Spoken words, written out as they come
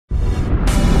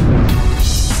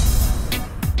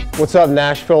What's up,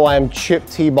 Nashville? I'm Chip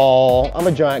T-Ball. I'm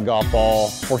a giant golf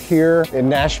ball. We're here in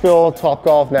Nashville.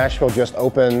 Topgolf Nashville just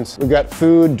opened. We've got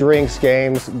food, drinks,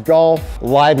 games, golf,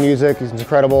 live music is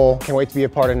incredible. Can't wait to be a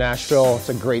part of Nashville. It's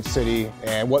a great city.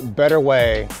 And what better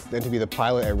way than to be the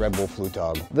pilot at Red Bull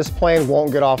Flugtag. This plane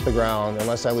won't get off the ground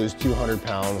unless I lose 200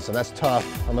 pounds, and that's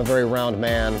tough. I'm a very round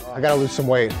man. I gotta lose some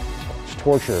weight. It's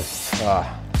torture.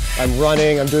 I'm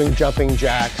running, I'm doing jumping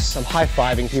jacks, I'm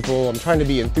high-fiving people, I'm trying to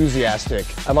be enthusiastic.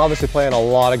 I'm obviously playing a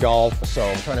lot of golf, so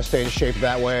I'm trying to stay in shape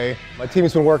that way. My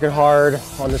team's been working hard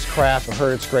on this craft. I've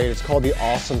heard it's great. It's called the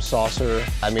Awesome Saucer.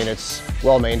 I mean, it's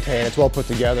well-maintained, it's well put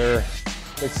together.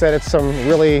 They said it's some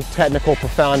really technical,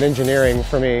 profound engineering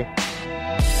for me.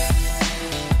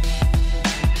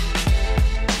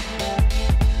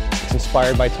 It's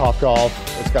inspired by Topgolf.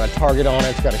 It's got a target on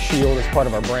it, it's got a shield as part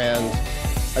of our brand.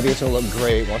 I think it's gonna look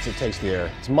great once it takes the air.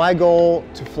 It's my goal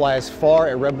to fly as far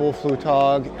at Red Bull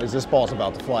Flugtag as this ball's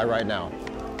about to fly right now.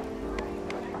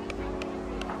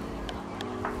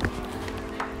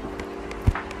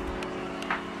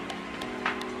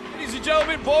 Ladies and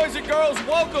gentlemen, boys and girls,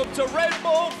 welcome to Red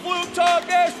Bull Flugtag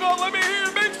Nashville. Let me hear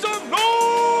you make some noise!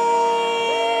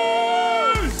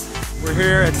 We're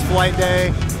here, it's flight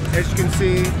day. As you can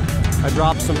see, I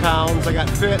dropped some pounds, I got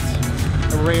fit.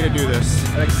 I'm ready to do this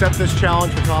and accept this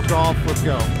challenge from Topgolf. Let's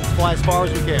go. Let's fly as far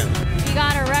as we can. You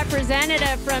got a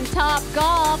representative from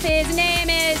Topgolf. His name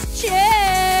is Chip.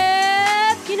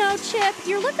 You know, Chip,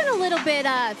 you're looking a little bit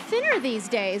thinner these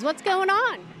days. What's going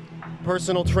on?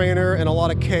 Personal trainer and a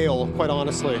lot of kale, quite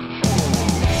honestly.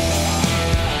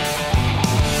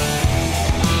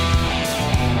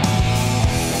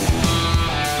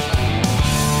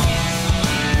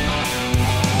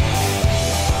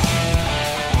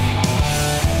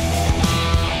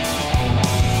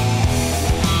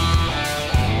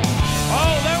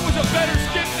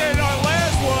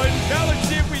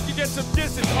 Some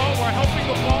distance. Oh, we're helping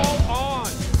the ball on.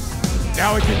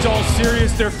 Now it gets all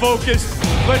serious. They're focused.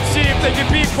 Let's see if they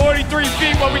can beat 43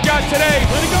 feet what we got today.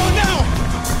 Let it go now.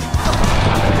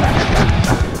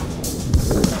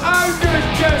 I'm going to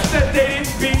guess that they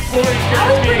didn't beat 43 feet. That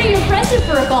was pretty impressive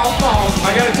for a golf ball.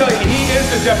 I got to tell you, he is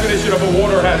the definition of a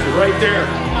water hazard right there.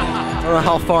 I don't know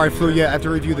how far I flew yet. I have to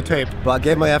review the tape, but I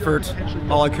gave my effort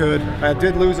all I could. I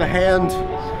did lose a hand,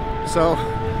 so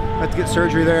I had to get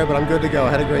surgery there, but I'm good to go.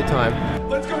 I had a great time.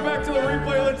 Let's go back to the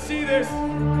replay. Let's see this.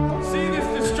 See this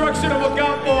destruction of a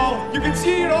golf ball. You can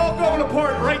see it all going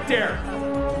apart right there.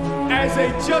 As they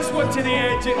just went to the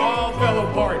edge, it all fell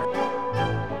apart.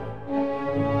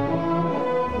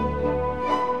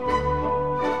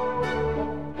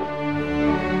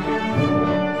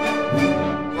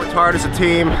 Worked hard as a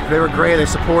team. They were great. They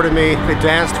supported me. They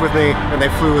danced with me, and they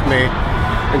flew with me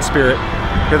in spirit.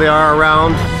 Here they are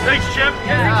around. Thanks, Chip.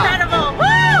 Yeah. Incredible.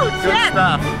 Woo, Good Chip.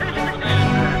 stuff.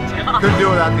 Couldn't do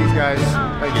it without these guys.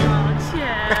 Thank you.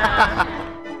 Chip.